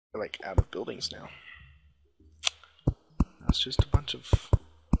We're like out of buildings now. That's just a bunch of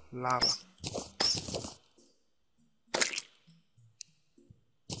lava.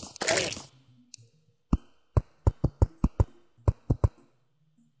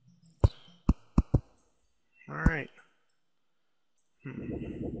 Alright.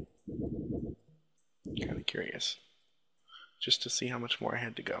 Kind of curious. Just to see how much more I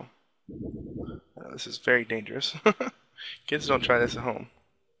had to go. This is very dangerous. Kids don't try this at home.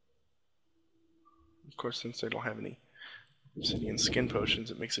 Of course, since they don't have any obsidian skin potions,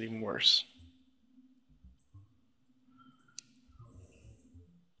 it makes it even worse.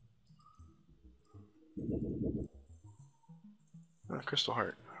 Crystal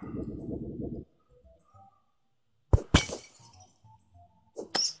heart.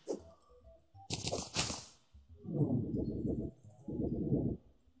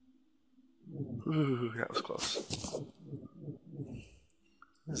 Ooh, that was close.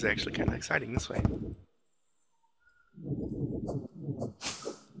 This is actually kind of exciting this way.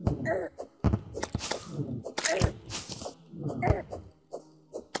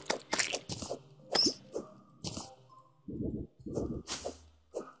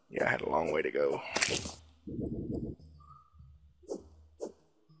 Yeah, I had a long way to go.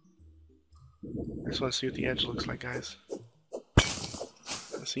 I just want to see what the edge looks like, guys.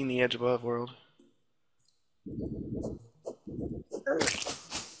 I've seen the edge above world.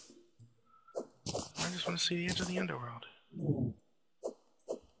 I just want to see the edge of the underworld.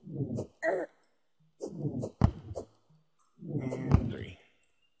 And 3.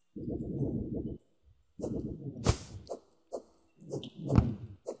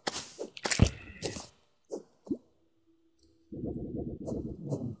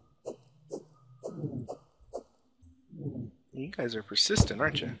 You guys are persistent,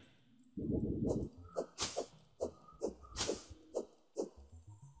 aren't you?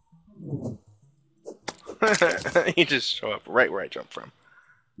 You just show up right where I jumped from.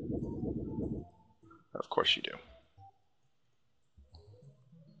 Of course you do.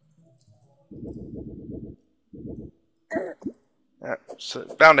 That's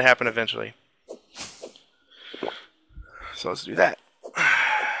bound to happen eventually. So let's do that.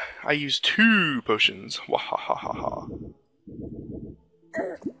 I used 2 potions. Wahahaha.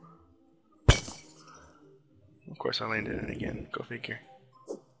 Of course I landed in it again. Go figure.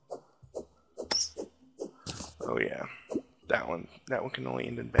 Oh yeah. That one can only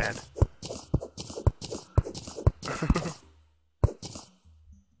end in bad.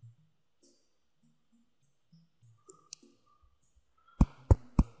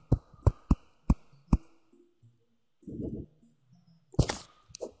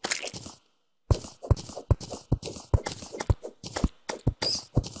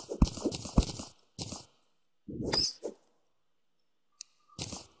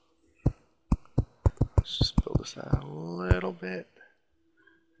 Let's just build this out a little bit.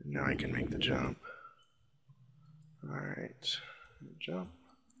 And now I can make the jump. Alright. Jump,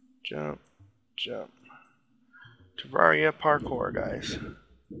 jump, jump. Terraria parkour, guys.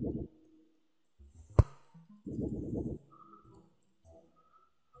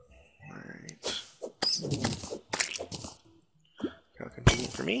 Alright. How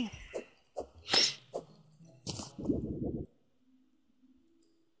convenient for me.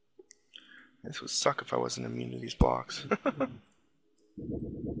 This would suck if I wasn't immune to these blocks.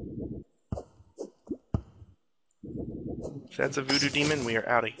 If that's a voodoo demon, we are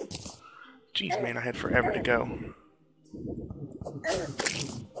outie. Jeez, man, I had forever to go.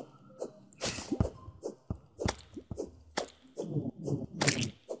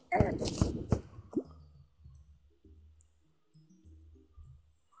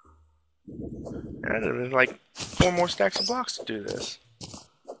 I'd have been like 4 more stacks of blocks to do this.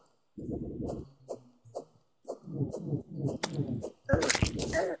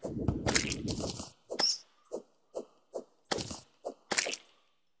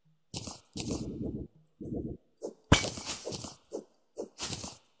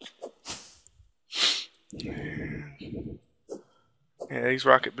 Yeah, these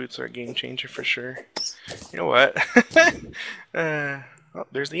rocket boots are a game changer for sure. You know what? Oh,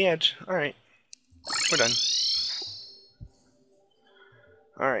 there's the edge. Alright. We're done.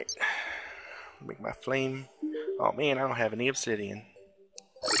 Alright. Make my flame. Oh man, I don't have any obsidian.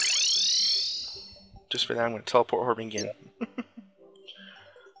 Just for that, I'm going to teleport Horbing again.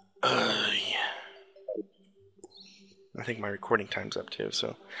 Yeah. I think my recording time's up too,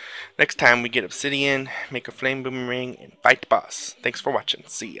 so next time we get obsidian, make a flame boomerang, and fight the boss. Thanks for watching.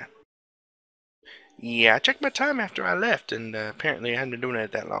 See ya. Yeah, I checked my time after I left, and apparently I hadn't been doing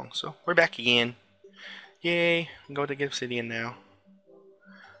it that long, so we're back again. Yay, I'm going to get obsidian now.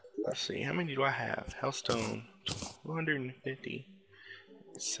 Let's see, how many do I have? Hellstone, 250.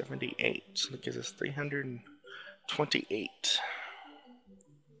 78. So that gives us 328.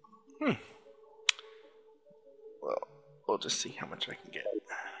 Well, we'll just see how much I can get.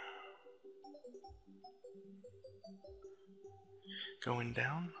 Going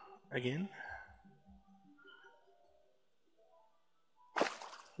down again.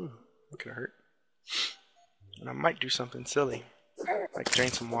 Ooh, that could hurt. And I might do something silly, like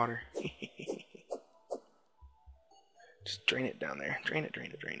drain some water. Just drain it down there. Drain it,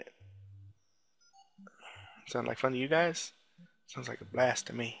 drain it, drain it. Sound like fun to you guys? Sounds like a blast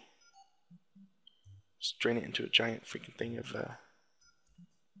to me. Just drain it into a giant freaking thing of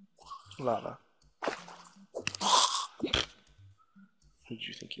lava. Who did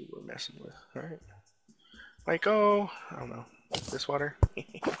you think you were messing with? Alright. Like, oh, I don't know. This water?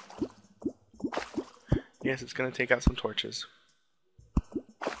 Yes, it's gonna take out some torches.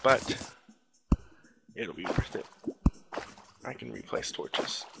 But it'll be worth it. I can replace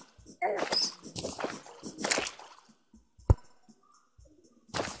torches.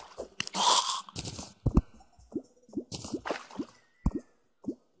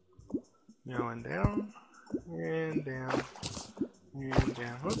 Going down, and down, and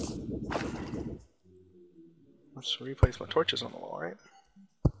down. Whoop. Let's replace my torches on the wall, right?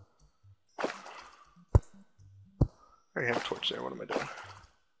 I already have a torch there, what am I doing?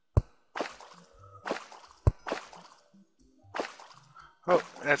 Oh,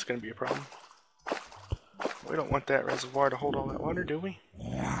 that's going to be a problem. We don't want that reservoir to hold all that water, do we?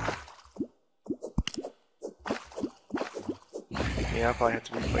 Yeah, I'll probably have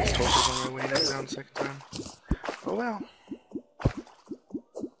to replace torches on my way down the second time. Oh well.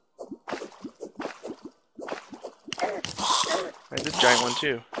 I had this giant one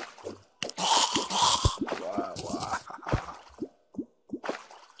too. Wow, wow.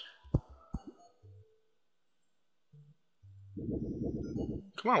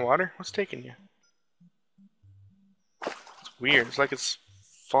 Come on, water. What's taking you? It's weird. It's like it's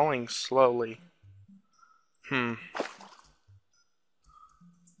falling slowly. Let's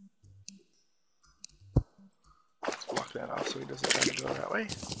block that off so he doesn't try to go that way.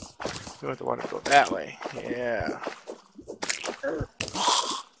 We want the water to go that way. Yeah.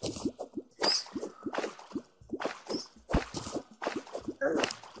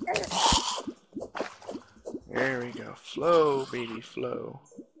 There we go. Flow, baby, flow.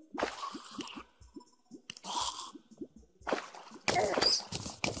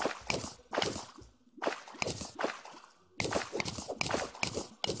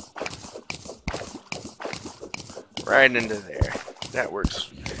 Right into there. That works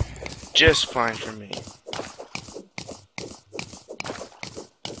just fine for me.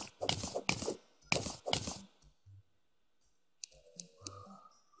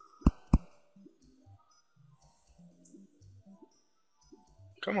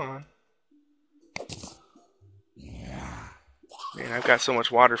 Come on. Man, I've got so much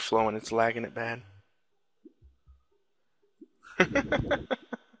water flowing, it's lagging it bad.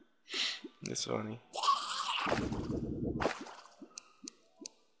 It's funny.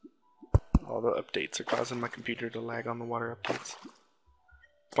 All the updates are causing my computer to lag on the water updates.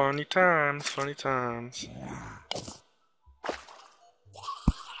 Funny times, funny times.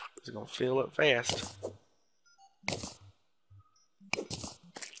 It's gonna fill up fast.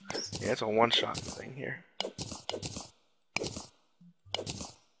 Yeah, it's a one-shot thing here.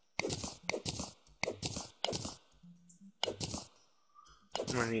 I'm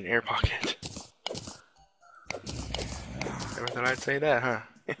gonna need an air pocket. Never thought I'd say that, huh?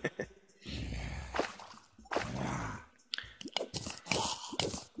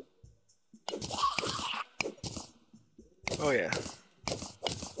 Oh yeah.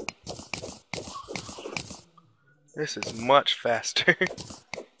 This is much faster.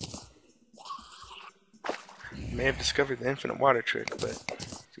 May have discovered the infinite water trick, but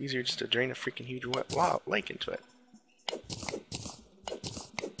it's easier just to drain a freaking huge lake into it.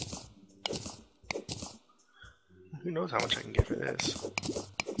 Who knows how much I can get for this?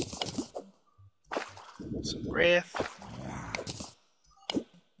 Some breath.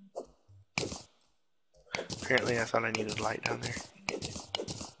 Apparently I thought I needed light down there.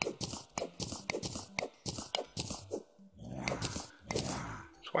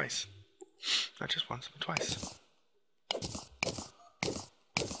 Twice. Not just once, but twice.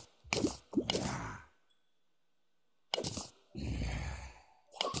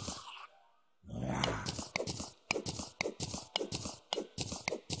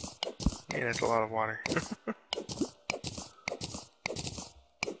 Yeah, that's a lot of water.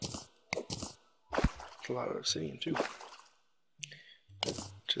 It's a lot of obsidian too.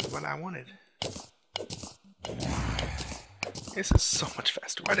 Which is what I wanted. This is so much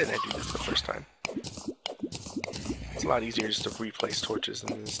faster. Why didn't I do this the first time? It's a lot easier just to replace torches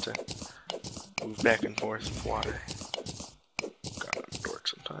than it is to move back and forth with water. God, I'm a dork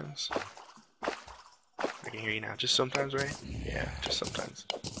sometimes. I can hear you now. Just sometimes, right? Yeah, just sometimes.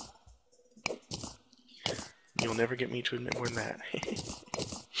 You'll never get me to admit more than that.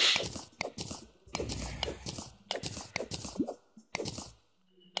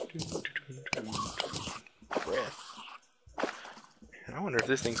 Breath. And I wonder if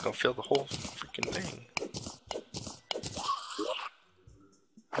this thing's gonna fill the whole freaking thing.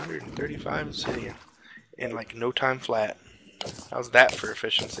 135 obsidian in like no time flat. How's that for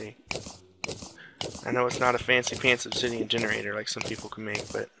efficiency? I know it's not a fancy pants obsidian generator like some people can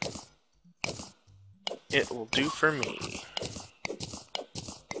make, but it will do for me.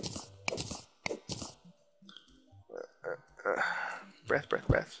 Breath, breath,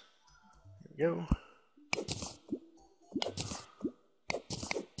 breath. There we go.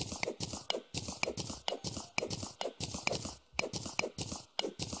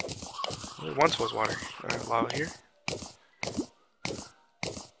 There once was water. Alright, lava here.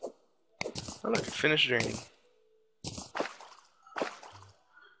 Oh look, it finished draining.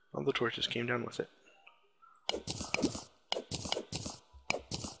 All the torches came down with it.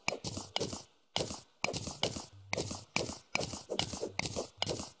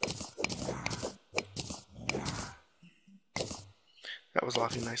 That was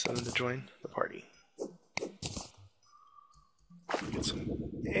awfully nice of them to join the party. Get some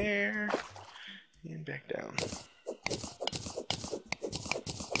air and back down.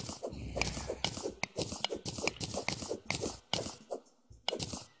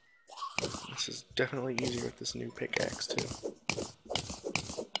 This is definitely easier with this new pickaxe too.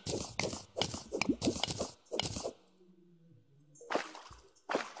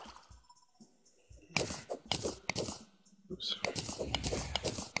 Oops.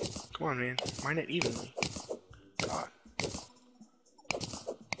 Come on, man. Mine it evenly. God.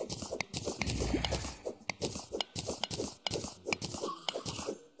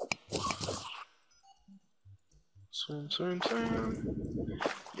 Swim, swim, swim.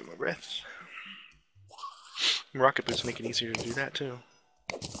 Get my breath. Rocket boots make it easier to do that too.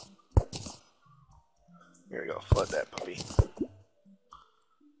 Here we go. Flood that puppy.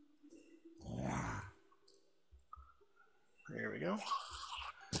 There we go.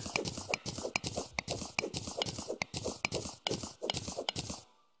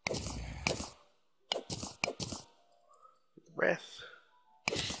 Breath.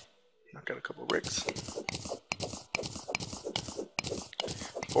 Knock out a couple bricks.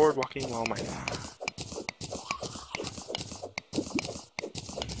 Forward walking while mining.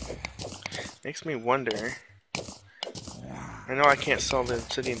 Makes me wonder. I know I can't sell the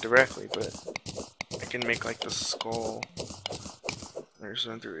obsidian directly, but I can make like the skull. There's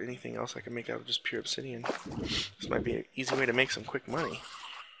not there anything else I can make out of just pure obsidian. This might be an easy way to make some quick money.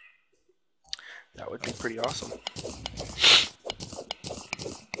 That would be pretty awesome.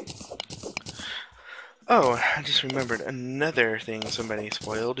 Oh, I just remembered another thing somebody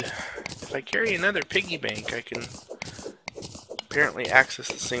spoiled. If I carry another piggy bank, I can apparently access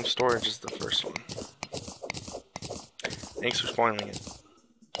the same storage as the first one. Thanks for spoiling it.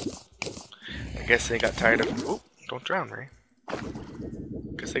 I guess they got tired of... Oh, don't drown, Ray. I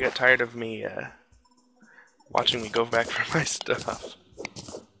guess they got tired of me watching me go back for my stuff.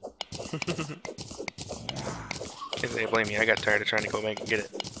 Can't say they blame me. I got tired of trying to go back and get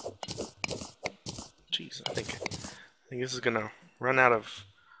it. Jeez, I think this is gonna run out of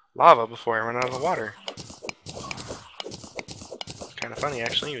lava before I run out of the water. Kind of funny,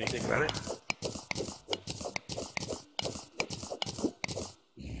 actually, when you think about it.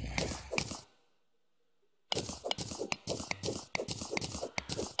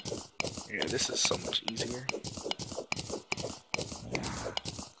 Yeah, this is so much easier.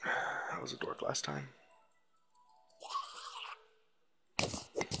 I was a dork last time.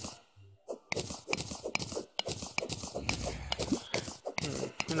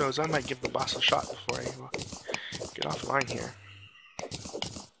 Who knows, I might give the boss a shot before I get offline here.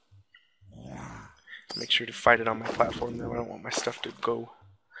 Make sure to fight it on my platform though, I don't want my stuff to go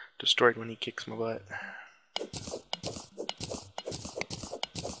destroyed when he kicks my butt.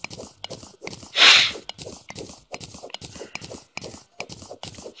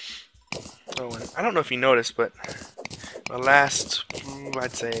 Oh, and I don't know if you noticed, but the last,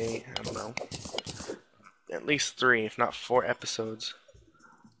 I'd say, I don't know, at least 3, if not 4 episodes,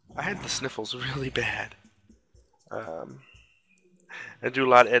 I had the sniffles really bad. I do a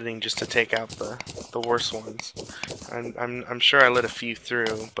lot of editing just to take out the worst ones. I'm sure I let a few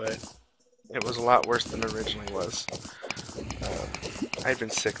through, but it was a lot worse than it originally was. I'd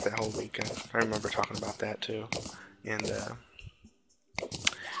been sick that whole week. I remember talking about that too, and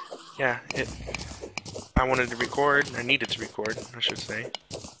yeah, I wanted to record. I needed to record, I should say,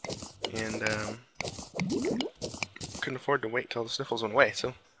 and couldn't afford to wait till the sniffles went away.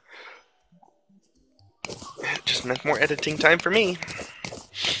 So it just meant more editing time for me,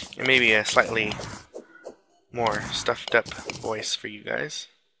 and maybe a slightly more stuffed up voice for you guys.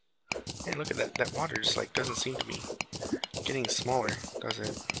 Hey, look at that. That water just like doesn't seem to be getting smaller, does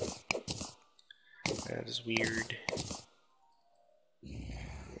it? That is weird.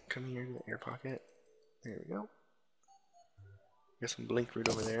 Come here to the air pocket. There we go. Got some blink root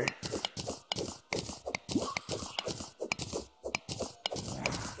over there.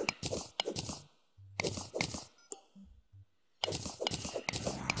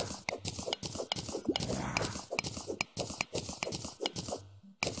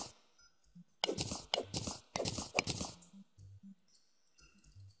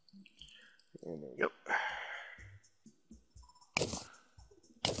 And there we go.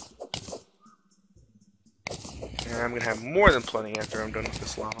 And I'm gonna have more than plenty after I'm done with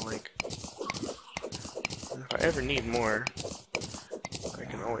this lava lake. And if I ever need more, I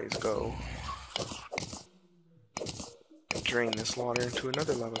can always go and drain this water into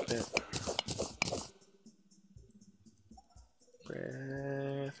another lava pit.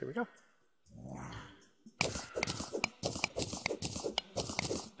 There we go.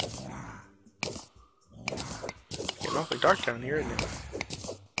 Getting awfully dark down here, isn't it?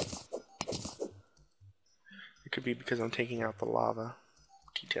 It could be because I'm taking out the lava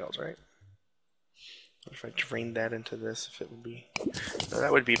details, right? What if I drained that into this? If it would be, no,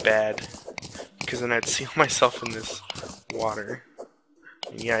 that would be bad, because then I'd seal myself in this water.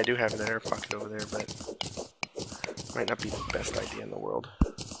 And yeah, I do have an air pocket over there, but it might not be the best idea in the world.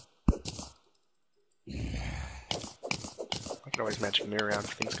 I can always magic mirror out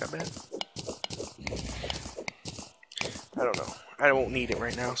if things got bad. I don't know. I won't need it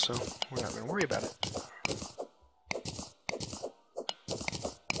right now, so we're not going to worry about it.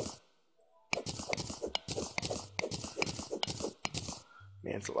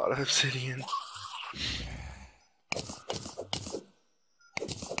 Man, it's a lot of obsidian.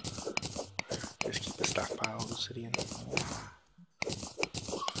 Just keep the stockpile of obsidian.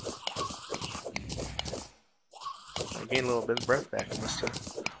 I gained a little bit of breath back. I must have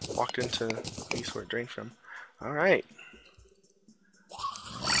walked into the piece where it drained from. Alright.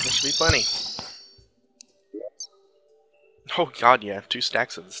 This should be plenty. Oh god, yeah. 2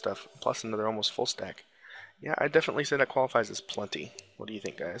 stacks of this stuff, plus another almost full stack. Yeah, I definitely say that qualifies as plenty. What do you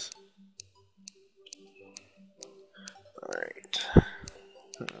think, guys? Alright.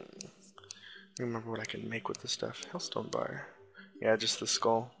 Remember what I can make with this stuff. Hellstone bar. Yeah, just the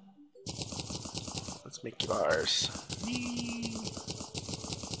skull. Let's make bars.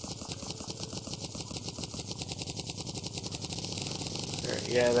 There,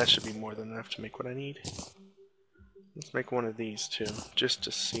 yeah, that should be more than enough to make what I need. Let's make one of these too, just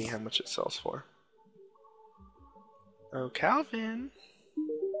to see how much it sells for. Oh, Calvin!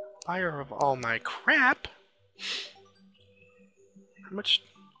 Buyer of all my crap! How much?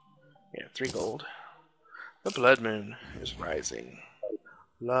 Yeah, 3 gold. The blood moon is rising.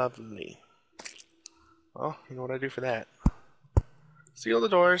 Lovely. Well, you know what I do for that. Seal the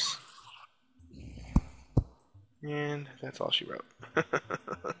doors. And that's all she wrote.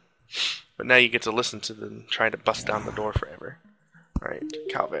 But now you get to listen to them try to bust down the door forever. Alright,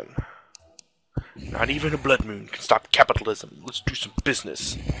 Calvin. Not even a blood moon can stop capitalism. Let's do some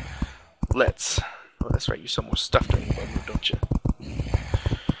business. Let's. Oh, that's right, you sell more stuff during the blood moon, don't you?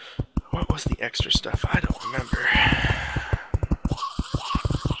 What was the extra stuff? I don't remember.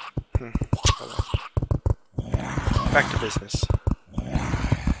 Back to business.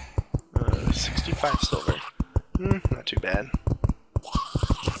 65 silver. Not too bad.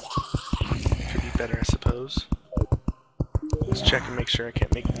 Could be better, I suppose. Let's check and make sure I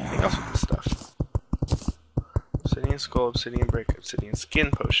can't make anything else with this stuff. Obsidian skull, obsidian brick, obsidian skin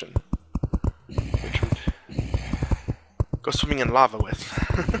potion. Which would go swimming in lava with.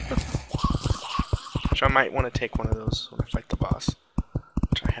 Which I might want to take one of those when I fight the boss.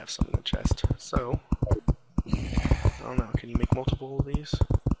 Which I have some in the chest. So, I don't know, can you make multiple of these?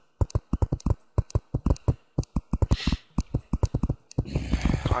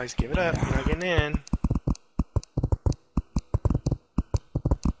 Guys, give it up, you're not getting in.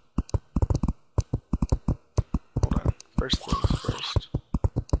 Hold on, first things first.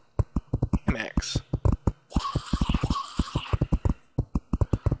 Max.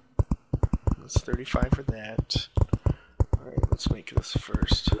 1.5 for that. Alright, let's make this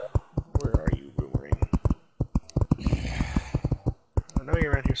first. Where are you, boomerang? I know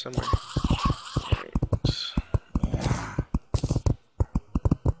you're around here somewhere. Alright. Let's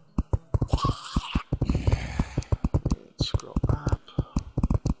scroll up.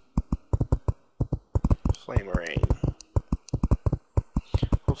 Flamerang.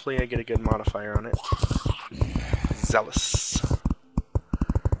 Hopefully I get a good modifier on it. Zealous.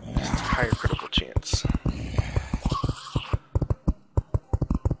 Just a higher critical chance.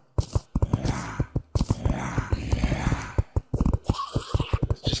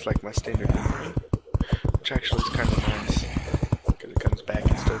 It's just like my standard boomerang, which actually is kind of nice because it comes back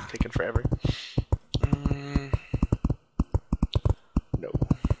instead of taking forever. No.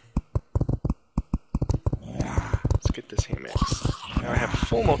 Let's get this ham axe. Now I have a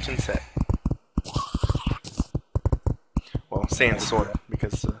full molten set. Well, sand sword,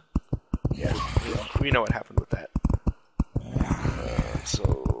 because, yeah, we know what happened with that. So,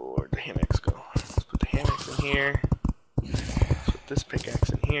 where'd the ham axe go? Let's put the ham axe in here. Let's put this pickaxe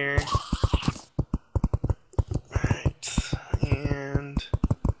in here. Alright, and,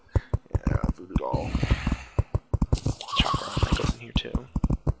 yeah, voodoo doll. Chakra, that goes in here too.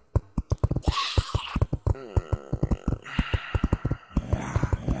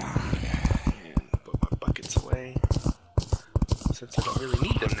 And put my buckets away, since I don't really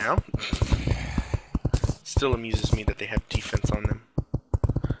need them now. Still amuses me that they have defense on them.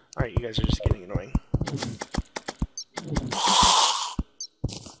 Alright, you guys are just getting annoying.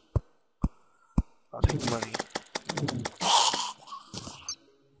 I'll take the money.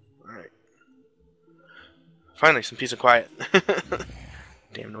 Alright. Finally, some peace and quiet.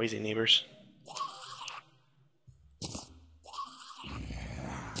 Damn noisy neighbors.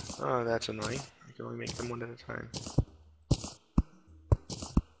 Oh, that's annoying. I can only make them one at a time.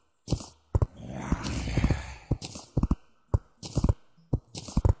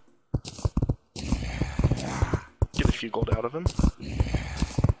 Get a few gold out of him.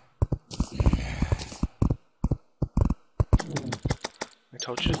 I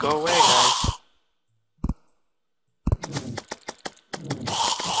told you to go away, guys.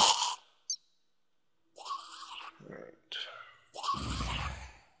 Alright.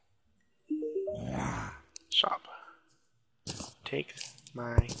 Shop. Take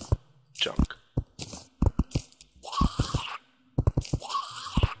my junk.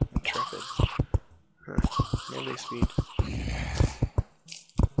 Intrepid. Melee speed.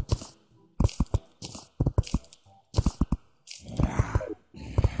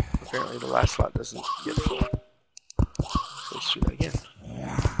 Apparently the last slot doesn't get full. So let's do that again.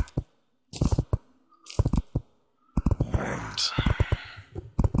 Alright.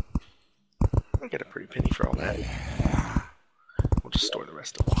 I'll get a pretty penny for all that. We'll just store the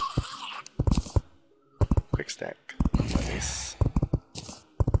rest of them. Quick stack. Nice.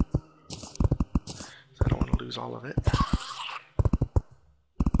 So I don't want to lose all of it.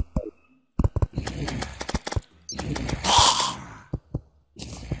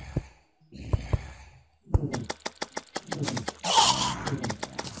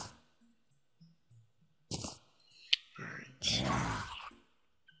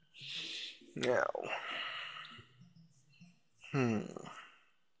 Now,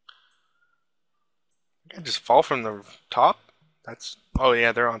 I just fall from the top? That's, oh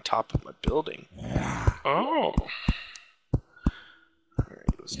yeah, they're on top of my building. Oh. Alright,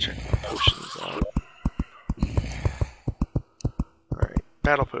 let's check my potions out. Alright,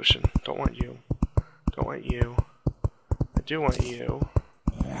 battle potion. Don't want you. Don't want you. I do want you.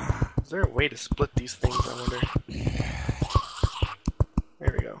 Is there a way to split these things, I wonder?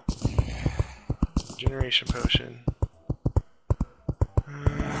 There we go. Generation potion.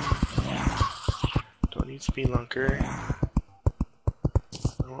 Don't need Spelunker.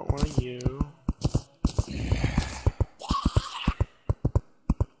 I want one of you.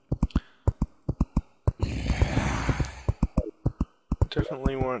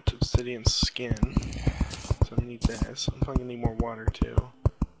 Definitely want obsidian skin. So I need this. I'm probably gonna need more water too.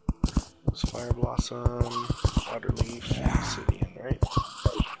 There's fire blossom, water leaf, obsidian, right?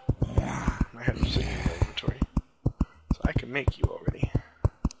 I have obsidian in my inventory. So I can make you already.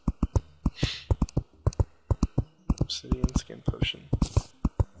 Obsidian skin potion.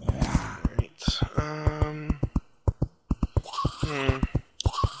 Alright.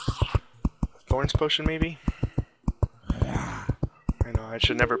 Thorns potion maybe? I know, I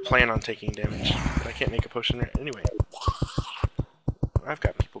should never plan on taking damage, but I can't make a potion anyway. I've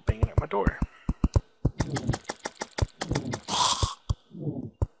got people banging at my door.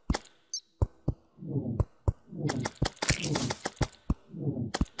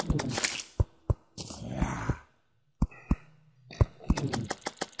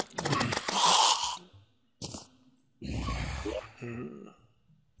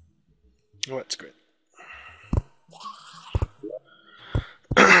 What's good?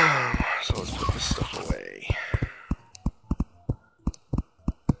 So let's put this stuff away.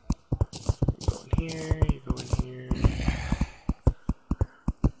 You go in here, you go in here.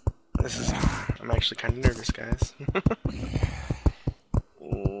 I'm actually kind of nervous, guys.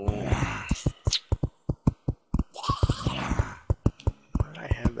 Why did I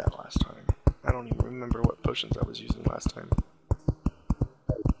have that last time? I don't even remember what potions I was using last time.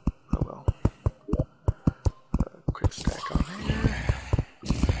 Oh well. Quick stack on there.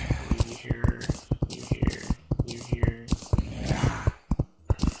 You here, you here, you here.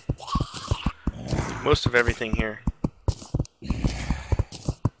 Most of everything here. Yeah,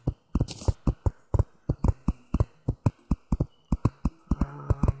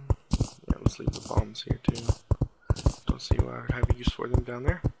 let's leave the bombs here too. Don't see why I would have a use for them down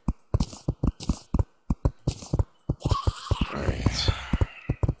there. Alright.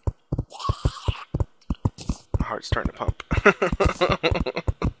 My heart's starting to pump.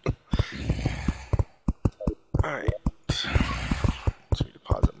 Alright. So we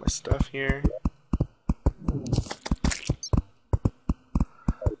deposit my stuff here.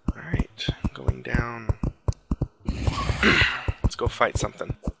 Alright, going down. Let's go fight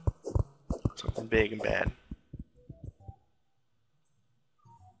something. Something big and bad.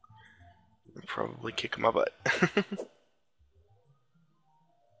 And probably kick my butt.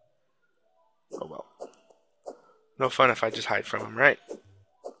 Oh well. No fun if I just hide from him, right?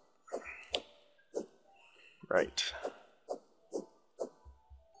 Right.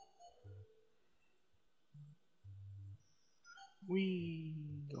 Wee,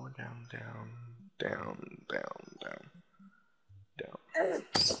 going down, down, down, down, down, down.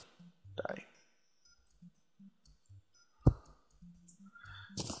 Die.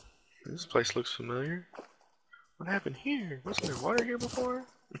 This place looks familiar. What happened here? Wasn't there water here before?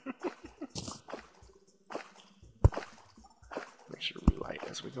 Make sure we light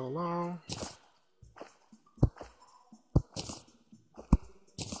as we go along.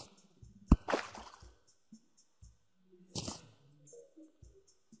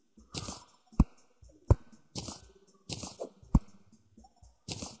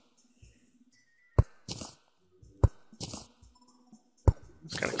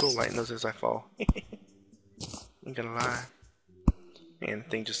 It's kind of cool lighting those as I fall. I'm gonna lie. Man, the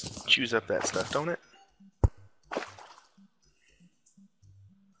thing just chews up that stuff, don't it?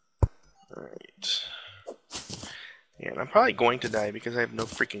 Alright. Yeah, and I'm probably going to die because I have no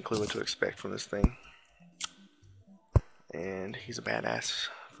freaking clue what to expect from this thing. And he's a badass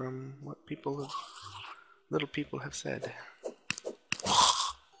from what little people have said.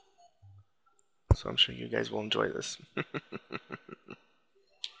 So I'm sure you guys will enjoy this.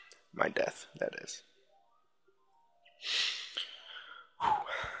 My death, that is.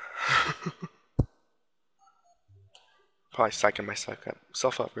 Probably psyching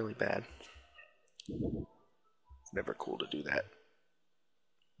myself up really bad. It's never cool to do that.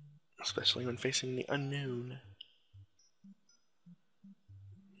 Especially when facing the unknown.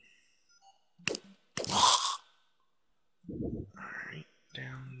 Alright,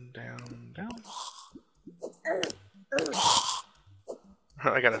 down, down, down.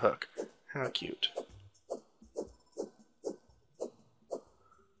 I got a hook. How cute.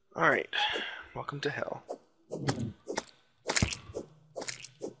 Alright, welcome to hell.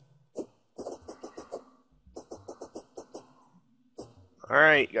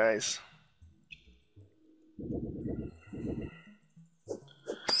 Alright, guys.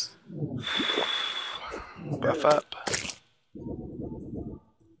 Buff up.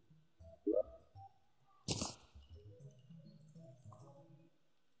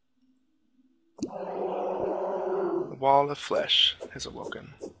 The wall of flesh has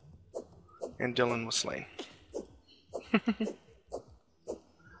awoken, and Dylan was slain.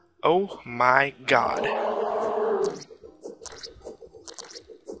 Oh my god.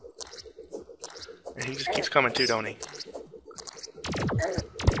 And he just keeps coming too, don't he?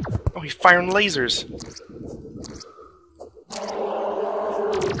 Oh, he's firing lasers.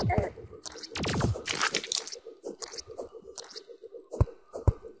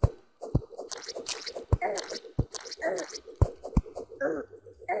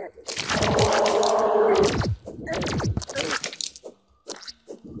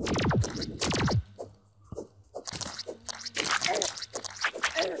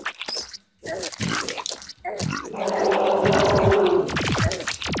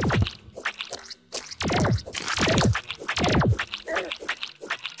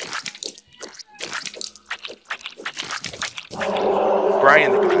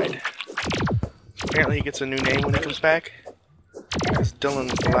 Brian the guide. Apparently he gets a new name when he comes back, because Dylan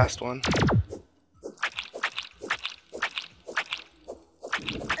was the last one.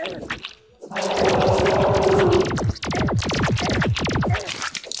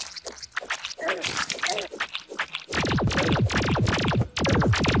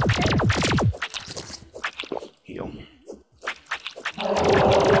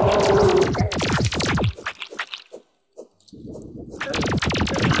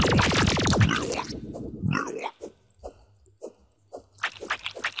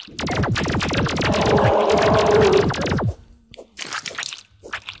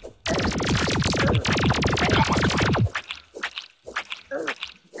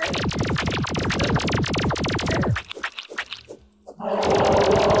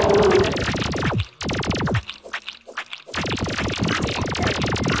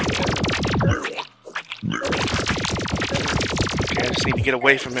 get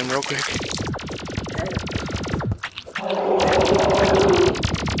away from him real quick.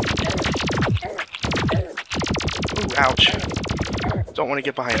 Ooh, ouch. Don't want to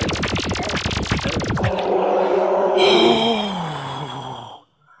get behind him. Oh,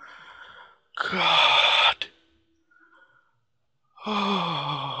 God.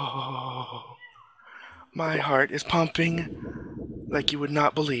 Oh, my heart is pumping like you would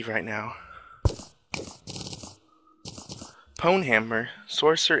not believe right now. Pone Hammer,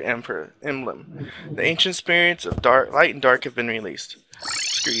 Sorcerer Emblem. The ancient spirits of light and dark have been released.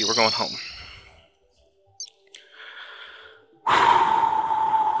 Screw you, we're going home.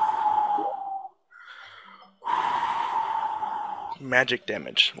 Magic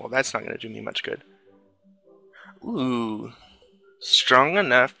damage. Well, that's not going to do me much good. Ooh. Strong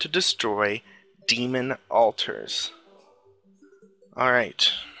enough to destroy demon altars.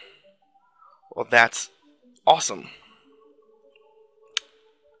 Alright. Well, that's awesome.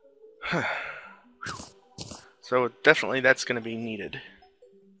 So, definitely that's going to be needed.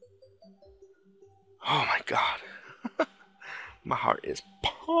 Oh my god. My heart is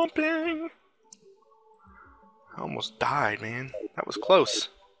pumping. I almost died, man. That was close.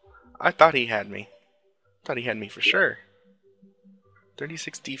 I thought he had me. Thought he had me for sure.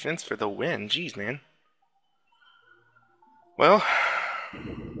 36 defense for the win. Jeez, man. Well,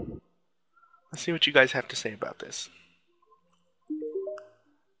 let's see what you guys have to say about this.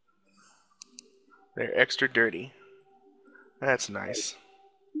 They're extra dirty. That's nice.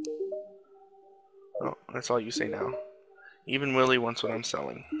 Oh, that's all you say now. Even Willie wants what I'm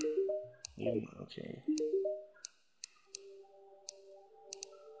selling. Even, okay.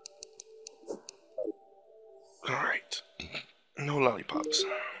 Alright. No lollipops.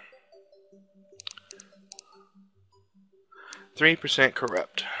 3%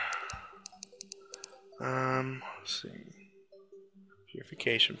 corrupt. Let's see.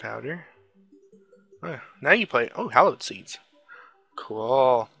 Purification powder. Oh, now you play. Oh, hallowed seeds.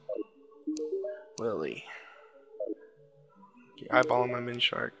 Cool. Willie. Eyeball on my mini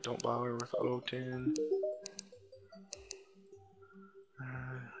shark. Don't bother with O10.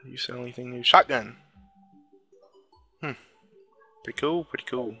 You sell anything new? Shotgun. Pretty cool, pretty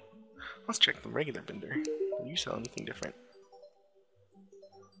cool. Let's check the regular vendor. Do you sell anything different?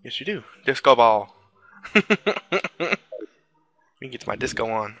 Yes, you do. Disco ball. Let me get my disco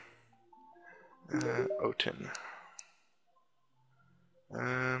on. O10.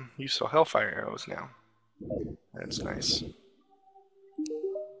 You sell hellfire arrows now. That's nice.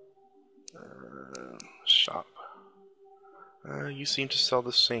 Shop. You seem to sell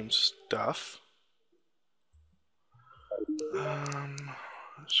the same stuff.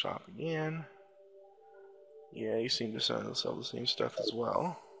 Shop again. Yeah, you seem to sell the same stuff as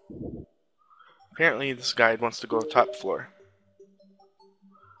well. Apparently, this guide wants to go to the top floor.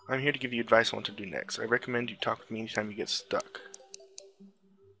 I'm here to give you advice on what to do next. I recommend you talk with me anytime you get stuck.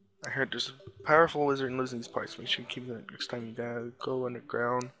 I heard there's a powerful wizard in losing these parts. Make sure you keep that next time you gotta go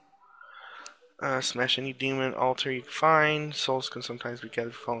underground. Smash any demon altar you can find. Souls can sometimes be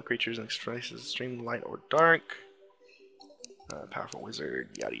gathered from fallen creatures in places extreme light or dark. Powerful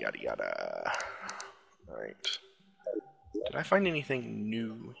wizard, yada yada yada. Alright. Did I find anything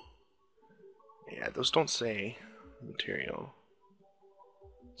new? Yeah, those don't say material.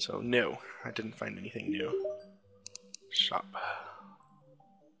 So, no, I didn't find anything new. Shop.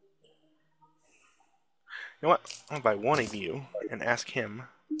 You know what? I'm gonna buy one of you and ask him.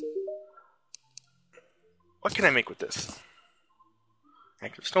 What can I make with this?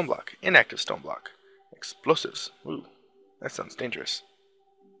 Active stone block. Inactive stone block. Explosives. Ooh, that sounds dangerous.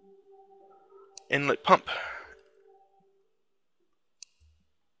 Inlet pump.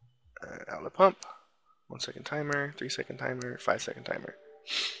 Outlet pump. 1 second timer. 3 second timer. 5 second timer.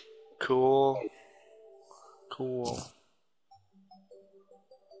 Cool. Cool.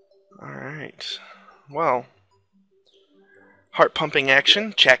 Alright. Well. Heart pumping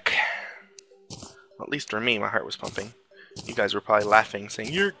action. Check. Well, at least for me, my heart was pumping. You guys were probably laughing,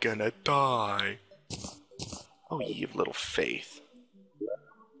 saying, "You're gonna die." Oh, ye of little faith.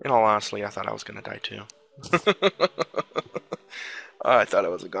 In all honesty, I thought I was gonna die too. I thought I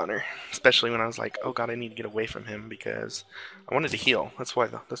was a goner. Especially when I was like, oh god, I need to get away from him because I wanted to heal. That's why.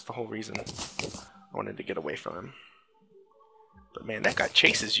 That's the whole reason. I wanted to get away from him. But man, that guy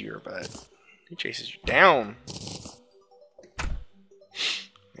chases you, but he chases you down.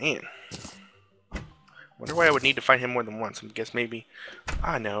 Man. Wonder why I would need to fight him more than once. I guess maybe,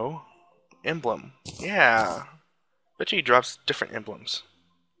 I know, emblem. Yeah. Bet you he drops different emblems.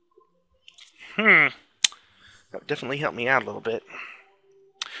 That would definitely help me out a little bit.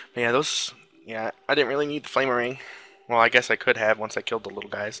 But yeah, I didn't really need the flamer ring. Well, I guess I could have once I killed the little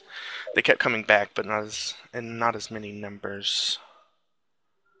guys. They kept coming back, but not as many numbers.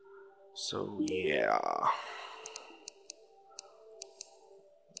 So yeah.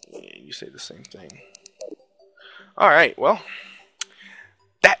 You say the same thing. Alright, well,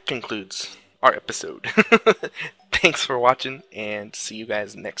 that concludes our episode. Thanks for watching, and see you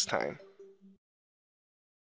guys next time.